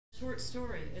short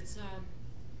story. It's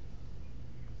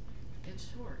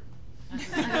short.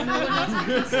 I don't know what else I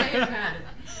can say about it.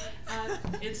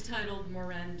 It's titled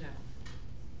Morendo.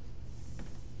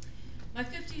 My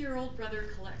 50-year-old brother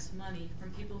collects money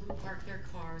from people who park their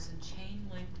cars in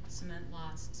chain-linked cement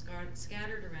lots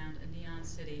scattered around a neon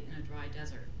city in a dry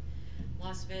desert.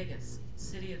 Las Vegas,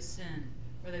 city of sin,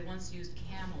 where they once used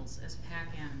camels as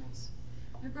pack animals.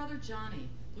 My brother Johnny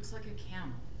looks like a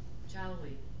camel,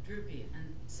 jowly, droopy,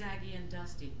 and saggy and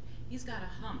dusty. He's got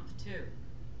a hump, too.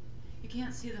 You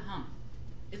can't see the hump.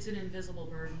 It's an invisible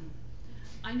burden.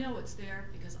 I know it's there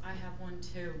because I have one,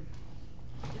 too.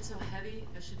 It's so heavy,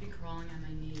 I should be crawling on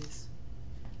my knees.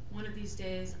 One of these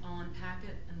days, I'll unpack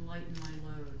it and lighten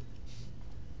my load.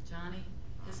 Johnny,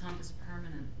 his hump is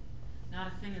permanent. Not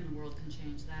a thing in the world can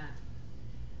change that.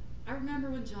 I remember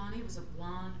when Johnny was a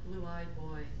blonde, blue-eyed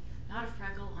boy, not a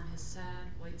freckle on his sad,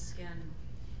 white skin.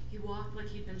 He walked like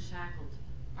he'd been shackled,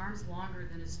 arms longer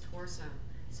than his torso,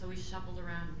 so he shuffled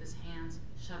around with his hands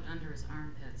shoved under his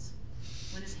armpits.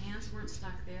 When his hands weren't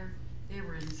stuck there, they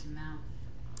were in his mouth.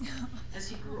 As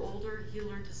he grew older, he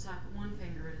learned to suck one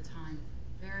finger at a time,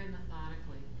 very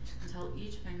methodically, until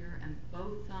each finger and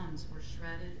both thumbs were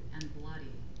shredded and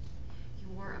bloody. He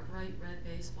wore a bright red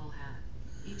baseball hat,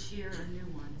 each year a new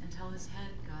one, until his head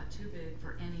got too big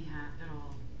for any hat at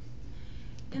all.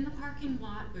 In the parking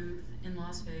lot booth in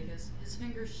Las Vegas, his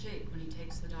fingers shake when he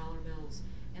takes the dollar bills,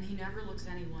 and he never looks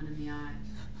anyone in the eye.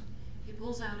 He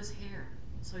pulls out his hair,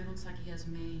 so he looks like he has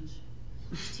mange.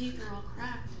 His teeth are all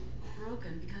cracked,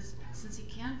 broken, because since he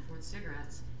can't afford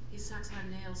cigarettes, he sucks on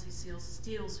nails he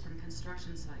steals from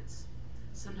construction sites.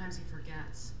 Sometimes he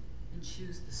forgets and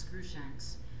chews the screw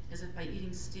shanks, as if by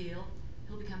eating steel,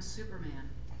 he'll become Superman,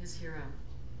 his hero.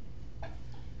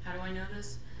 How do I know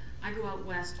this? I go out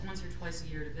west once or twice a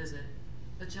year to visit,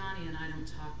 but Johnny and I don't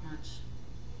talk much.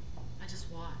 I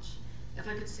just watch. If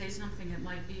I could say something, it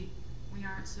might be, we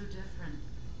aren't so different.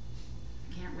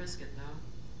 I can't risk it, though.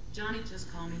 Johnny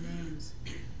just call me names.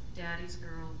 Daddy's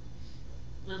girl,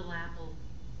 Little Apple,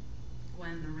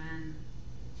 Gwen the Wren.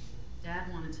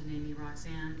 Dad wanted to name me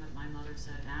Roxanne, but my mother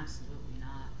said absolutely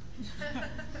not.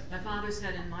 My father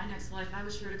said in my next life I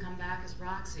was sure to come back as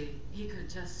Roxy. He could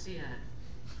just see it.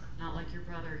 Not like your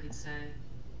brother, he'd say.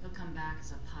 He'll come back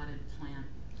as a potted plant.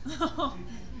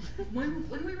 When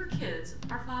we were kids,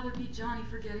 our father beat Johnny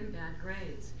for getting bad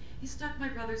grades. He stuck my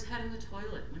brother's head in the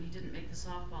toilet when he didn't make the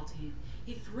softball team.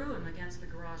 He threw him against the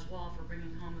garage wall for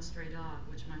bringing home a stray dog,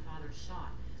 which my father shot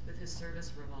with his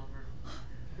service revolver.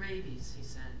 Rabies, he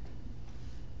said.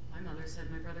 My mother said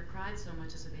my brother cried so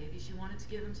much as a baby she wanted to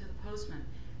give him to the postman.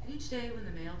 And each day when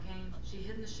the mail came, she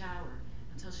hid in the shower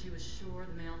until she was sure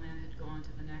the mailman had gone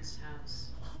to the next house.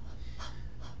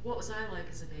 What was I like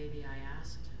as a baby, I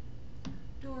asked.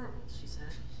 Adorable, she said.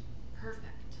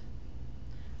 Perfect.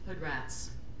 Hood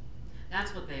rats.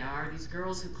 That's what they are, these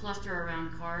girls who cluster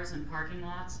around cars and parking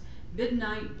lots.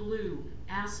 Midnight blue,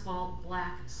 asphalt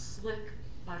black, slick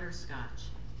butterscotch.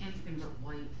 Anything but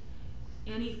white.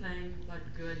 Anything but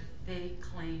good. They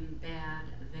claim bad.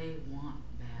 They want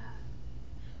bad.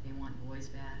 They want boys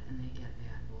bad, and they get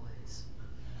bad boys.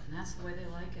 And that's the way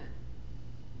they like it.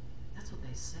 That's what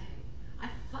they say. I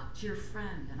fucked your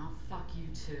friend, and I'll fuck you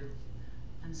too.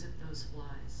 Unzip those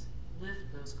flies.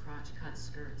 Lift those crotch-cut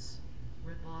skirts.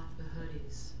 Rip off the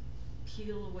hoodies.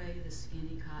 Peel away the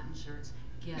skinny cotton shirts.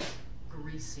 Get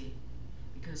greasy.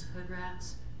 Because hood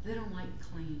rats, they don't like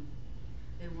clean.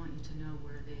 They want you to know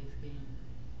where they've been.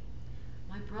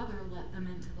 My brother let them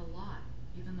into the lot,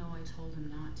 even though I told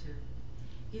him not to.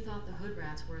 He thought the hood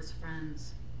rats were his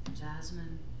friends.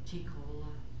 Jasmine, Ticola,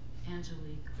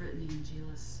 Angelique, Brittany, and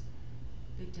Gilas.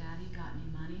 Big Daddy got any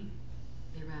money?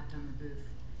 They rapped on the booth,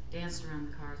 danced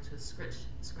around the cars to a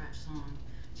scratch song.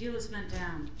 Gilas bent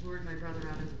down, lured my brother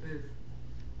out of the booth.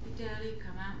 Big Daddy,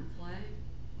 come out and play?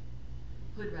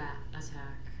 Hood rat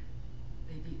attack.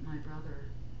 They beat my brother,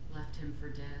 left him for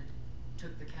dead,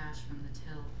 took the cash from the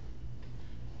till.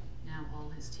 Now all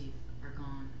his teeth are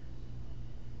gone.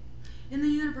 In the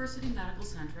University Medical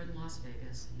Center in Las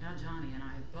Vegas, now Johnny and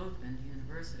I have both been to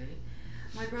university,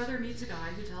 my brother meets a guy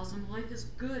who tells him life is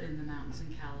good in the mountains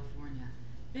in California.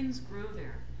 Things grow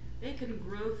there. They can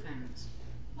grow things.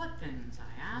 What things,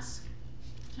 I ask?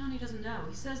 Johnny doesn't know.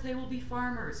 He says they will be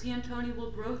farmers. He and Tony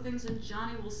will grow things and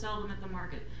Johnny will sell them at the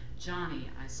market. Johnny,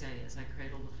 I say as I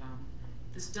cradle the phone,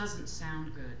 this doesn't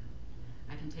sound good.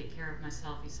 I can take care of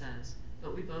myself, he says,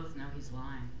 but we both know he's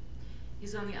lying.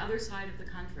 He's on the other side of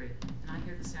the country, and I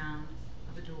hear the sound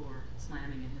of a door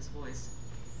slamming in his voice.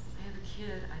 I have a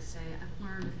kid, I say. I've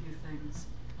learned a few things,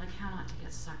 like how not to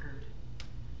get suckered.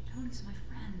 Tony's my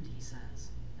friend, he says,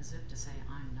 as if to say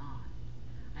I'm not.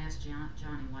 I asked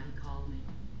Johnny why he called me.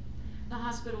 The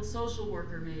hospital social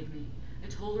worker made me. I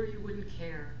told her you wouldn't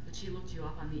care, that she looked you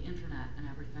up on the internet and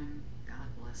everything. God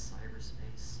bless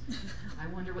cyberspace. I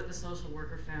wonder what the social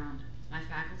worker found. My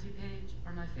faculty page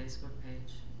or my Facebook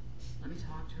page? Let me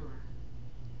talk to her.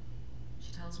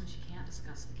 She tells me she can't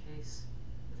discuss the case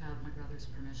without my brother's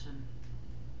permission.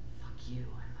 Fuck you,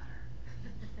 I mutter.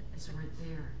 It's right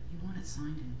there. You want it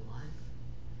signed in blood?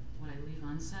 Would I leave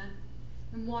unsaid?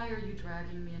 Then why are you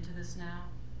dragging me into this now?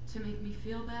 To make me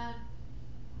feel bad?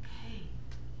 Okay,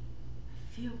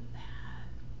 I feel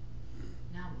bad.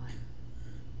 Now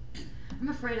what? I'm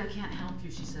afraid I can't help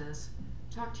you, she says.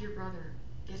 Talk to your brother.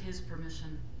 Get his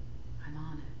permission. I'm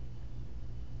on it.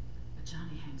 But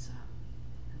Johnny hangs up.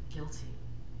 I'm guilty.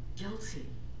 Guilty.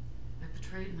 I've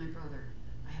betrayed my brother.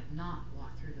 I have not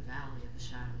walked through the valley of the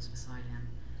shadows beside him.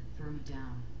 Throw me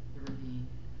down the ravine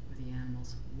where the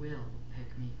animals will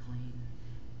pick me clean.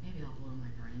 Maybe I'll blow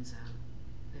my brains out.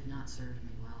 They've not served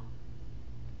me well.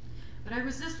 But I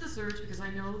resist this urge because I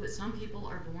know that some people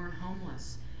are born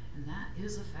homeless, and that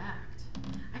is a fact.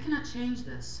 I cannot change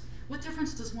this. What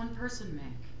difference does one person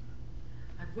make?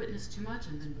 I've witnessed too much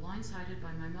and been blindsided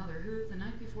by my mother, who, the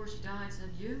night before she died, said,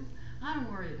 "You, I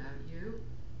don't worry about you.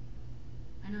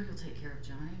 I know you'll take care of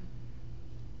Johnny."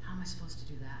 How am I supposed to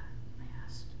do that? I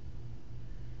asked.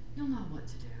 You'll know what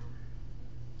to do.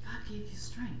 God gave you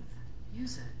strength.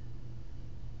 Use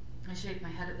it. I shake my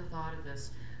head at the thought of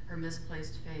this, her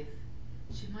misplaced faith.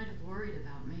 She might have worried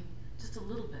about me, just a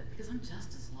little bit, because I'm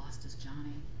just as lost as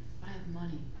Johnny, but I have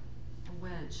money, a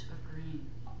wedge of green.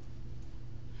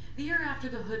 The year after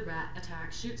the hood rat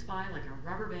attack shoots by like a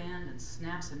rubber band and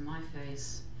snaps in my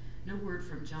face. No word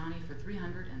from Johnny for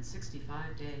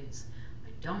 365 days. I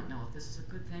don't know if this is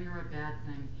a good thing or a bad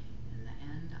thing. In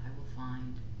the end, I will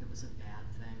find it was a bad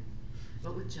thing.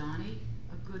 But with Johnny,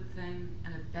 a good thing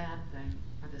and a bad thing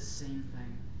are the same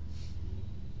thing.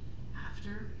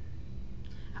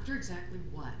 After exactly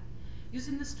what?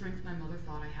 Using the strength my mother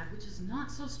thought I had, which is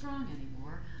not so strong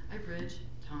anymore, I bridge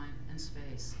time and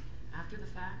space. After the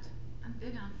fact, I'm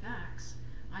big on facts.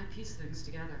 I piece things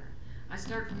together. I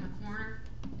start from the corner,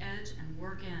 edge, and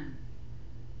work in.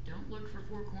 Don't look for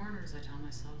four corners, I tell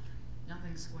myself.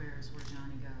 Nothing squares where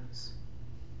Johnny goes.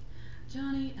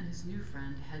 Johnny and his new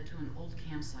friend head to an old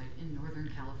campsite in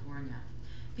Northern California.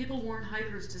 People warn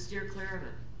hikers to steer clear of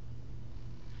it.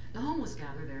 The homeless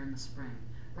gather there in the spring,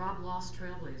 rob lost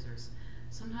trailblazers.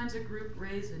 Sometimes a group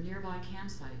raids a nearby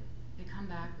campsite. They come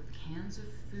back with cans of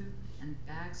food and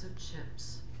bags of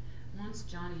chips. Once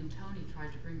Johnny and Tony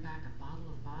tried to bring back a bottle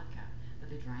of vodka, but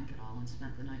they drank it all and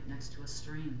spent the night next to a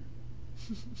stream.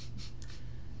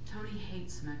 Tony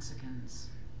hates Mexicans.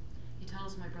 He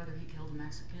tells my brother he killed a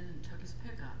Mexican and took his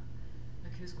pickup.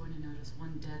 Like who's going to notice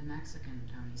one dead Mexican,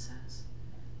 Tony says.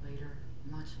 Later,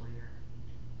 much later,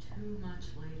 too much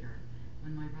later,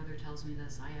 when my brother tells me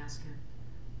this, I ask him,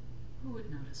 who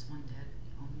would notice one dead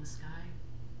homeless guy?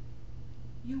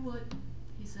 You would,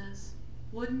 he says.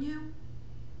 Wouldn't you?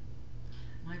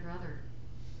 My brother,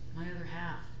 my other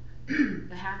half,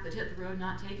 the half that hit the road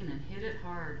not taken and hit it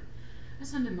hard. I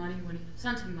sent him money when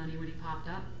he popped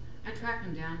up. I tracked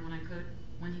him down when I could,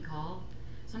 when he called.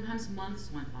 Sometimes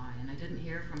months went by and I didn't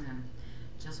hear from him.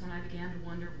 Just when I began to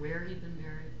wonder where he'd been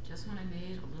buried, just when I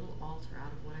made a little altar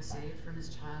out of what I saved from his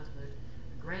childhood,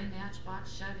 a gray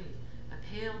Matchbox Chevy, a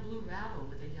pale blue rattle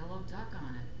with a yellow duck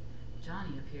on it,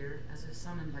 Johnny appeared as if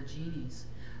summoned by genies.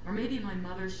 Or maybe my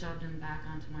mother shoved him back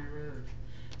onto my road.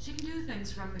 She can do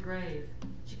things from the grave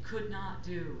she could not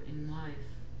do in life.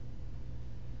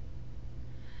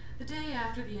 The day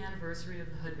after the anniversary of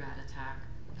the hood rat attack,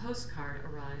 a postcard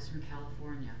arrives from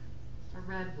California. A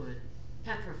redwood,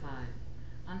 petrified.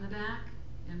 On the back,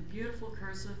 in beautiful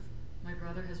cursive, my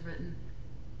brother has written,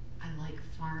 I like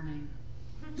farming.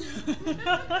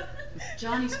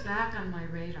 Johnny's back on my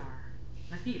radar.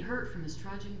 My feet hurt from his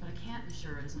trudging, but I can't be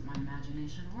sure it isn't my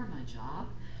imagination or my job.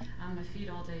 On my feet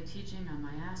all day teaching, on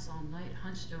my ass all night,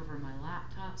 hunched over my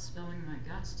laptop, spilling my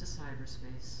guts to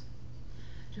cyberspace.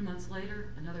 2 months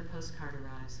later, another postcard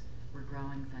arrives. We're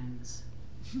growing things.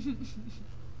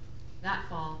 That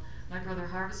fall, my brother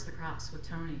harvests the crops with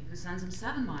Tony, who sends him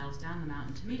 7 miles down the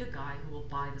mountain to meet a guy who will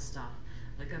buy the stuff.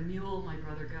 Like a mule, my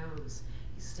brother goes.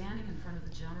 He's standing in front of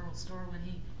the general store when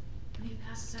he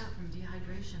passes out from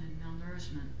dehydration and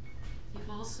malnourishment. He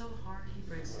falls so hard he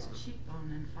breaks his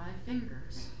cheekbone and 5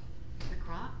 fingers. The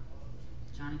crop?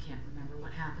 Johnny can't remember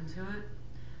what happened to it.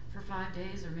 For 5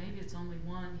 days, or maybe it's only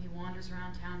 1, he wanders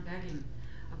around town begging,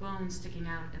 a bone sticking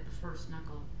out at the first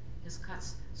knuckle, his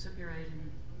cuts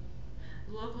suppurating.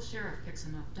 The local sheriff picks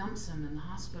him up, dumps him in the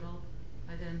hospital.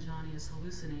 By then, Johnny is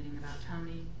hallucinating about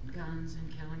Tony, guns, and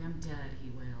killing. I'm dead, he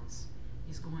wails.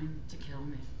 He's going to kill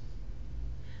me.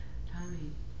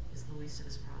 Tony is the least of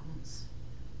his problems.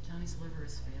 Johnny's liver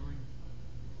is failing.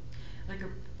 Like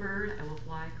a bird, I will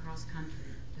fly across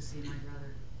country to see my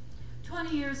brother.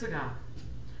 20 years ago,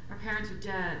 our parents are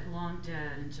dead, long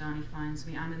dead, and Johnny finds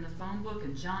me. I'm in the phone book,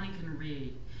 and Johnny can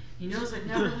read. He knows I'd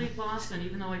never leave Boston,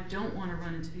 even though I don't want to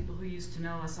run into people who used to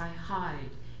know us. I hide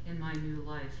in my new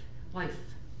life. Wife,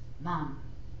 mom,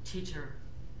 teacher.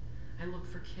 I look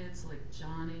for kids like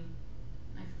Johnny,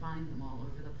 and I find them all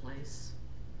over the place.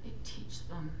 I teach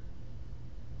them.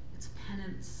 It's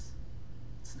penance.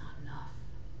 It's not enough.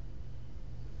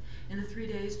 In the 3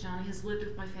 days Johnny has lived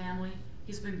with my family,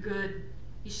 he's been good.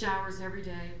 He showers every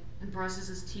day and brushes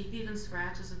his teeth, even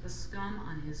scratches at the scum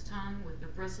on his tongue with the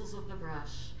bristles of the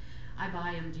brush. I buy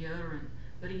him deodorant,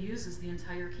 but he uses the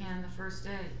entire can the first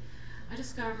day. I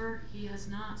discover he has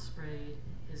not sprayed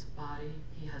his body,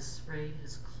 he has sprayed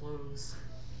his clothes.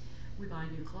 We buy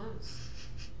new clothes.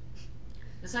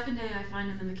 The second day I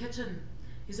find him in the kitchen.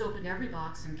 He's opened every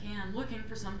box and can, looking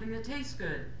for something that tastes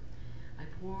good. I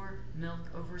pour milk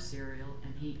over cereal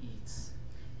and he eats.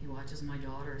 He watches my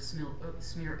daughter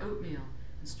smear oatmeal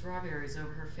and strawberries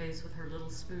over her face with her little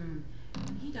spoon,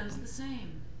 and he does the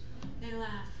same. They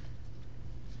laugh.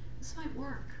 This might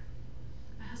work.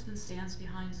 My husband stands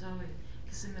behind Zoe,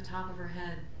 kissing the top of her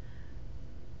head.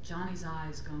 Johnny's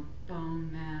eyes go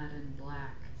bone mad and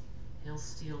black. He'll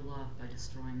steal love by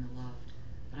destroying the loved,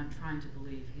 but I'm trying to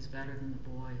believe he's better than the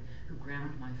boy who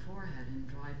ground my forehead in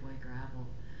driveway gravel,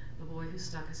 the boy who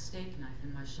stuck a steak knife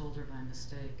in my shoulder by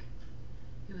mistake.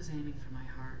 He was aiming for my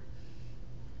heart.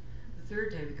 The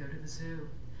third day we go to the zoo.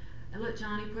 I let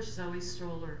Johnny push Zoe's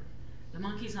stroller. The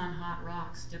monkeys on hot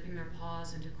rocks, dipping their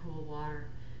paws into cool water.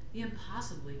 The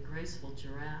impossibly graceful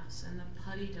giraffes and the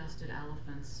putty-dusted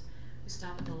elephants. We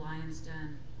stop at the lion's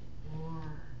den. Roar,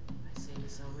 I say to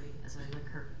Zoe as I lick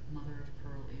her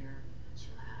mother-of-pearl ear. She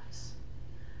laughs.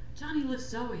 Johnny lifts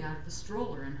Zoe out of the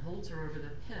stroller and holds her over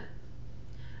the pit.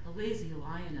 A lazy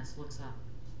lioness looks up,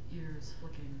 ears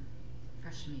flicking.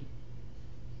 Fresh meat.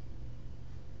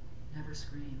 Never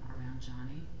scream around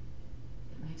Johnny.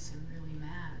 It makes him really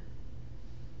mad.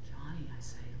 Johnny, I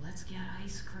say, let's get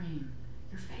ice cream.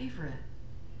 Your favorite.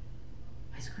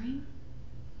 Ice cream?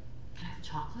 Can I have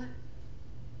chocolate?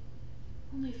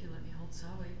 Only if you let me hold Zoe.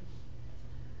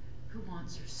 Who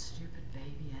wants your stupid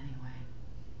baby anyway?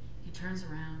 He turns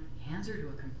around, hands her to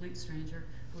a complete stranger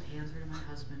who hands her to my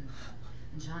husband,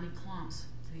 and Johnny clomps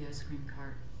to the ice cream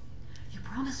cart. You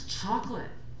promised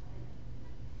chocolate!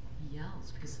 He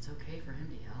yells because it's okay for him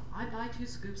to yell. I buy 2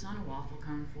 scoops on a waffle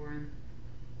cone for him.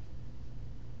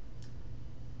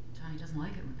 Johnny doesn't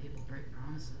like it when people break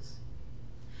promises.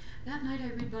 That night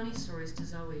I read bunny stories to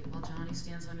Zoe while Johnny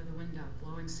stands under the window,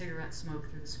 blowing cigarette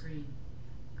smoke through the screen.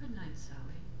 Good night,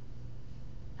 Zoe.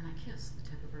 And I kiss the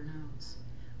tip of her nose.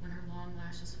 When her long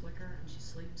lashes flicker and she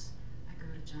sleeps, I go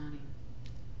to Johnny.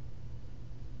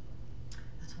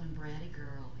 That's one bratty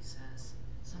girl, he says.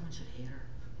 Someone should hit her.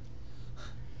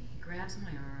 He grabs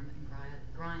my arm and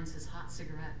grinds his hot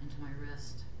cigarette into my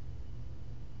wrist.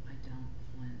 I don't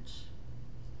flinch.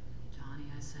 Johnny,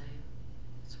 I say,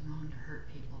 it's wrong to hurt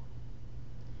people.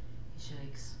 He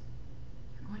shakes.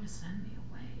 You're going to send me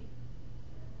away.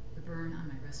 The burn on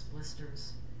my wrist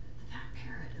blisters. The fat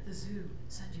parrot at the zoo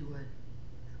said you would.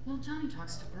 Well, Johnny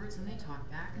talks to birds and they talk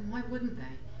back, and why wouldn't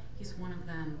they? He's one of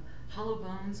them. Hollow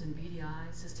bones and beady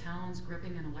eyes, his talons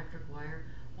gripping an electric wire,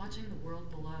 watching the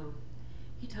world below.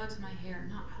 He tugs my hair,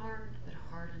 not hard, but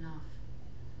hard enough.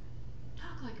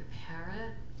 Talk like a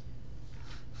parrot.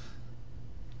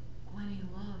 Gwenny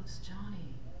loves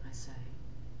Johnny, I say.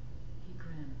 He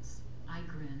grins. I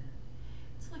grin.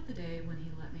 It's like the day when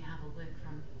he let me have a lick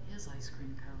from his ice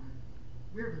cream cone.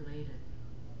 We're related.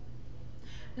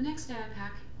 The next day I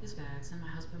pack his bags and my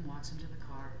husband walks him to the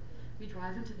car. We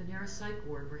drive him to the nearest psych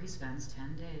ward where he spends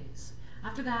 10 days.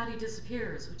 After that, he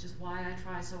disappears, which is why I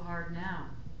try so hard now.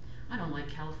 I don't like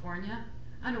California.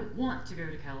 I don't want to go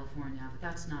to California, but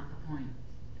that's not the point.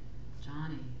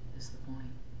 Johnny is the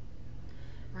point.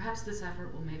 Perhaps this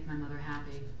effort will make my mother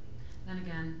happy. Then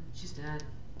again, she's dead.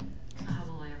 So how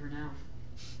will I ever know?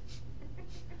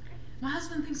 My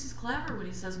husband thinks he's clever when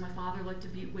he says my father liked to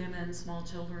beat women, small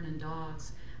children, and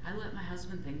dogs. I let my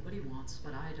husband think what he wants,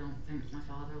 but I don't think my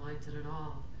father liked it at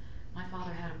all. My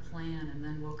father had a plan and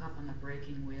then woke up on the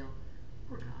breaking wheel.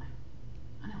 Poor guy.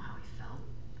 I know how he felt.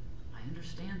 I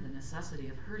understand the necessity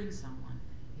of hurting someone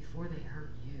before they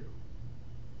hurt you.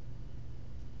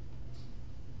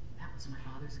 That was my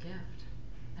father's gift.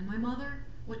 And my mother,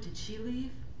 what did she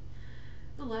leave?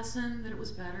 The lesson that it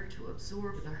was better to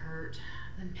absorb the hurt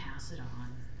then pass it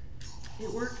on.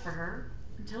 It worked for her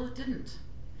until it didn't.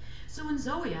 So when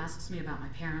Zoe asks me about my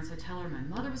parents, I tell her my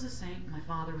mother was a saint, my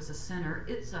father was a sinner.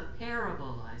 It's a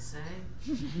parable, I say.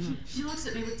 She looks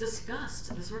at me with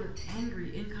disgust, the sort of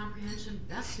angry incomprehension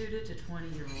best suited to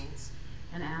 20-year-olds,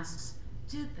 and asks,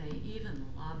 did they even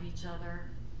love each other?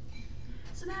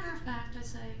 As a matter of fact, I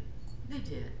say, they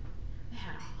did. They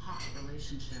had a hot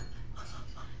relationship.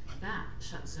 That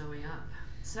shut Zoe up.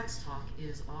 Sex talk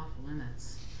is off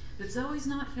limits. But Zoe's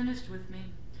not finished with me.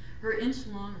 Her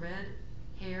inch-long red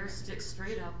hair sticks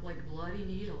straight up like bloody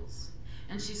needles,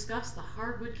 and she scuffs the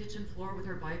hardwood kitchen floor with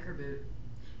her biker boot.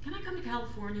 Can I come to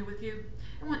California with you?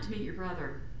 I want to meet your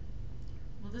brother.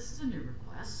 Well, this is a new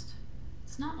request.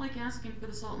 It's not like asking for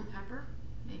the salt and pepper.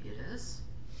 Maybe it is.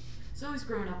 Zoe's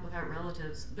grown up without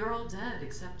relatives. They're all dead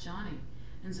except Johnny,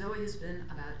 and Zoe has been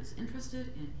about as interested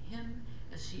in him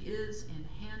as she is in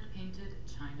hand-painted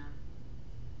china.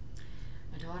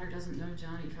 My daughter doesn't know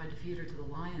Johnny tried to feed her to the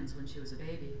lions when she was a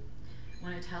baby.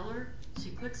 When I tell her,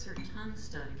 she clicks her tongue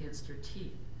stud against her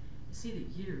teeth. You see that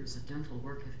years of dental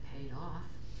work have paid off.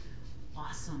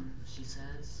 Awesome, she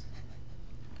says.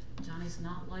 Johnny's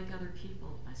not like other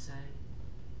people, I say.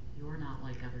 You're not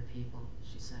like other people,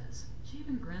 she says. She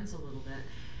even grins a little bit.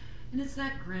 And it's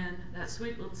that grin, that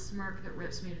sweet little smirk that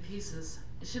rips me to pieces.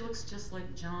 She looks just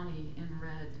like Johnny in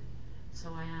red.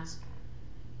 So I ask,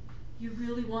 you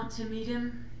really want to meet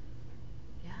him?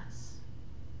 Yes.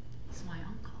 He's my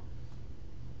uncle.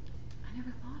 I never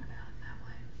thought about it that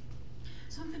way.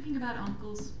 So I'm thinking about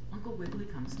uncles. Uncle Wiggly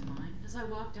comes to mind as I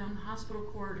walk down the hospital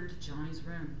corridor to Johnny's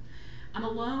room. I'm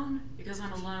alone because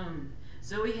I'm alone.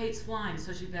 Zoe hates flying,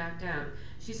 so she backed out.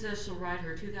 She says she'll ride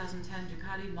her 2010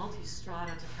 Ducati Multistrada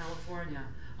to California.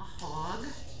 A hog?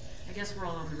 I guess we're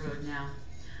all on the road now.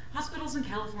 Hospitals in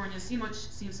California seem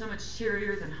so much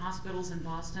cheerier than hospitals in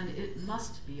Boston. It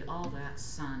must be all that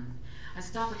sun. I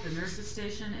stop at the nurse's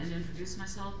station and introduce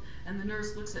myself, and the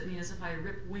nurse looks at me as if I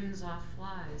rip wings off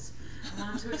flies. I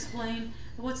want to explain,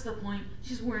 but what's the point?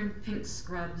 She's wearing pink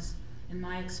scrubs. In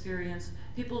my experience,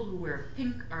 people who wear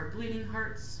pink are bleeding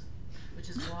hearts, which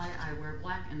is why I wear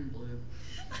black and blue.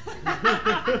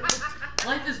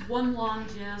 Life is one long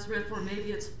jazz riff, or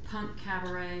maybe it's punk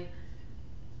cabaret.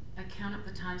 I count up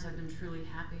the times I've been truly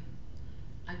happy.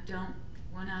 I don't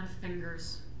run out of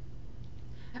fingers.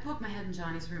 I poke my head in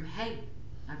Johnny's room. Hey,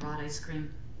 I brought ice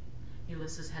cream. He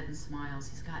lifts his head and smiles.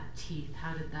 He's got teeth.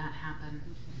 How did that happen?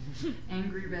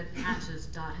 Angry red patches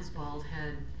dot his bald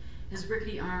head. His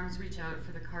rickety arms reach out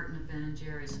for the carton of Ben &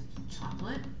 Jerry's.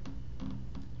 Chocolate?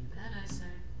 You bet, I say.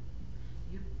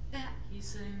 You bet, he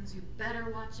sings. You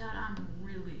better watch out. I'm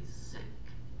really sick,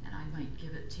 and I might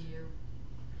give it to you.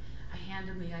 I hand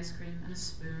him the ice cream and a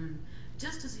spoon.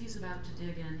 Just as he's about to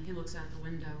dig in, he looks out the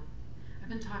window. I've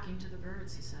been talking to the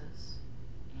birds, he says.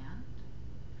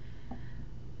 And?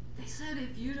 They said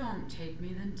if you don't take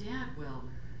me, then Dad will.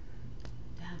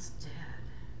 Dad's dead.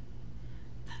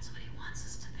 That's what he wants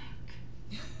us to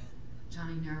think.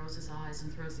 Johnny narrows his eyes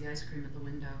and throws the ice cream at the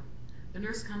window. The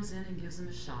nurse comes in and gives him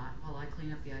a shot while I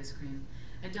clean up the ice cream.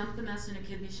 I dump the mess in a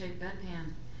kidney-shaped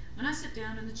bedpan. When I sit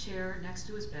down in the chair next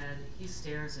to his bed, he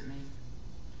stares at me.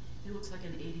 He looks like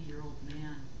an 80-year-old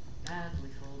man, badly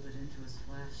folded into his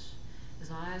flesh.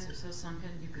 His eyes are so sunken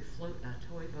you could float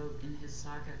a toy boat in his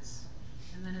sockets.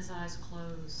 And then his eyes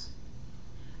close.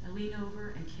 I lean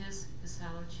over and kiss his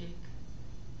sallow cheek.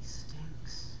 He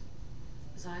stinks.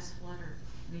 His eyes flutter,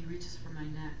 and he reaches for my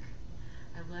neck.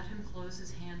 I let him close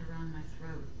his hand around my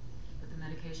throat, but the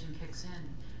medication kicks in,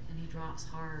 and he drops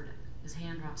hard. His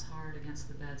hand drops hard against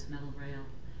the bed's metal rail.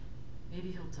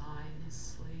 Maybe he'll die in his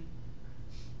sleep.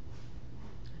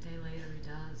 A day later, he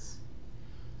does.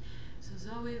 So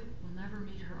Zoe will never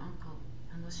meet her uncle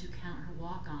unless you count her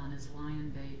walk-on as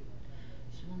lion bait.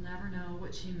 She will never know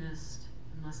what she missed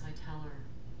unless I tell her.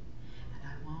 And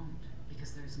I won't,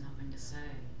 because there's nothing to say.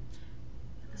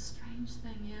 But the strange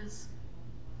thing is,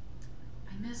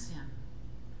 I miss him.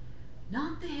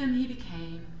 Not the him he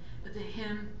became, but the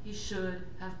him he should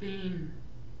have been.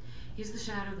 He's the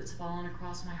shadow that's fallen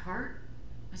across my heart,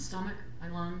 my stomach, my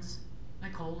lungs, my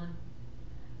colon.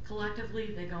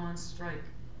 Collectively, they go on strike,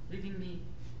 leaving me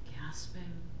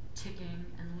gasping, ticking,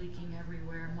 and leaking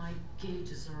everywhere. My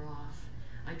gauges are off.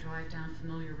 I drive down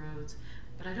familiar roads,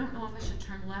 but I don't know if I should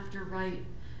turn left or right.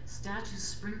 Statues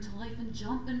spring to life and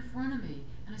jump in front of me,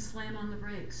 and I slam on the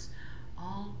brakes.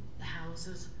 All the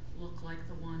houses look like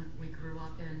the one we grew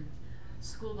up in.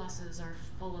 School buses are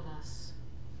full of us.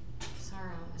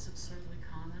 Sorrow is absurdly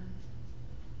common.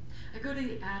 I go to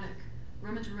the attic,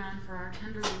 rummage around for our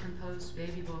tenderly composed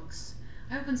baby books.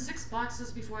 I open 6 boxes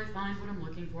before I find what I'm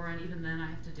looking for, and even then I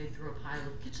have to dig through a pile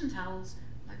of kitchen towels,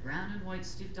 my brown and white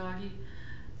Steve doggy,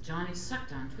 Johnny's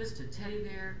sucked on twisted teddy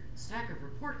bear, stack of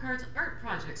report cards, art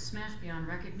projects smashed beyond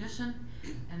recognition,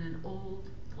 and an old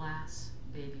glass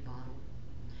baby bottle.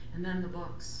 And then the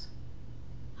books.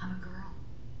 I'm a girl.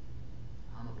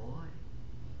 I'm a boy.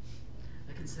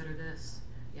 I consider this,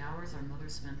 the hours our mother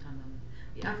spent on them,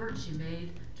 the effort she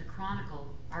made to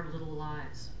chronicle our little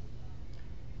lives.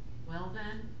 Well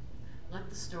then, let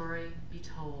the story be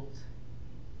told.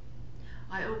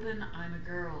 I open I'm a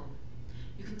girl.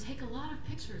 You can take a lot of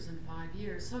pictures in 5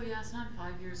 years. So yes, I'm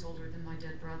 5 years older than my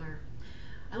dead brother.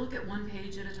 I look at one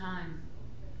page at a time.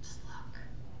 Just look.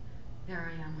 There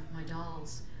I am with my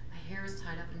dolls. My hair is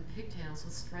tied up in pigtails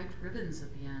with striped ribbons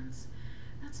at the ends.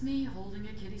 That's me holding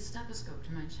a kitty stethoscope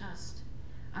to my chest.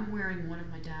 I'm wearing one of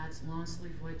my dad's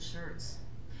long-sleeve white shirts.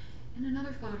 In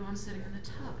another photo, I'm sitting in the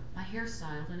tub, my hair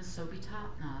styled in a soapy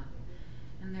top knot.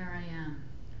 And there I am,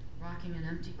 rocking an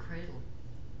empty cradle,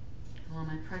 while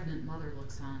my pregnant mother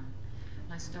looks on.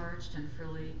 My starched and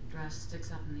frilly dress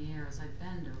sticks up in the air as I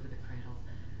bend over the cradle,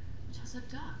 which has a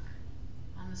duck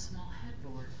on the small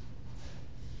headboard.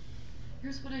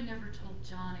 Here's what I never told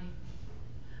Johnny.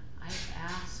 I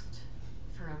asked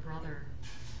for a brother.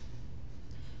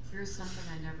 Here's something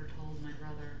I never told my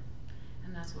brother,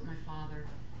 and that's what my father,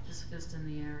 his fist in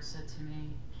the air, said to me.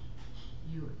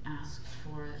 You asked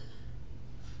for it.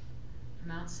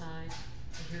 From outside,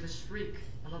 I hear the shriek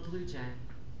of a blue jay.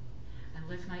 I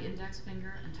lift my index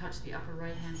finger and touch the upper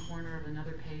right-hand corner of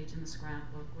another page in the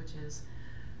scrapbook, which is,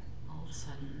 all of a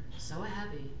sudden, so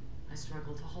heavy, I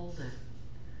struggle to hold it.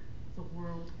 The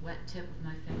whirled, wet tip of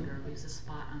my finger leaves a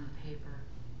spot on the paper.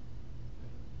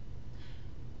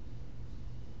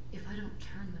 If I don't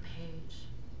turn the page,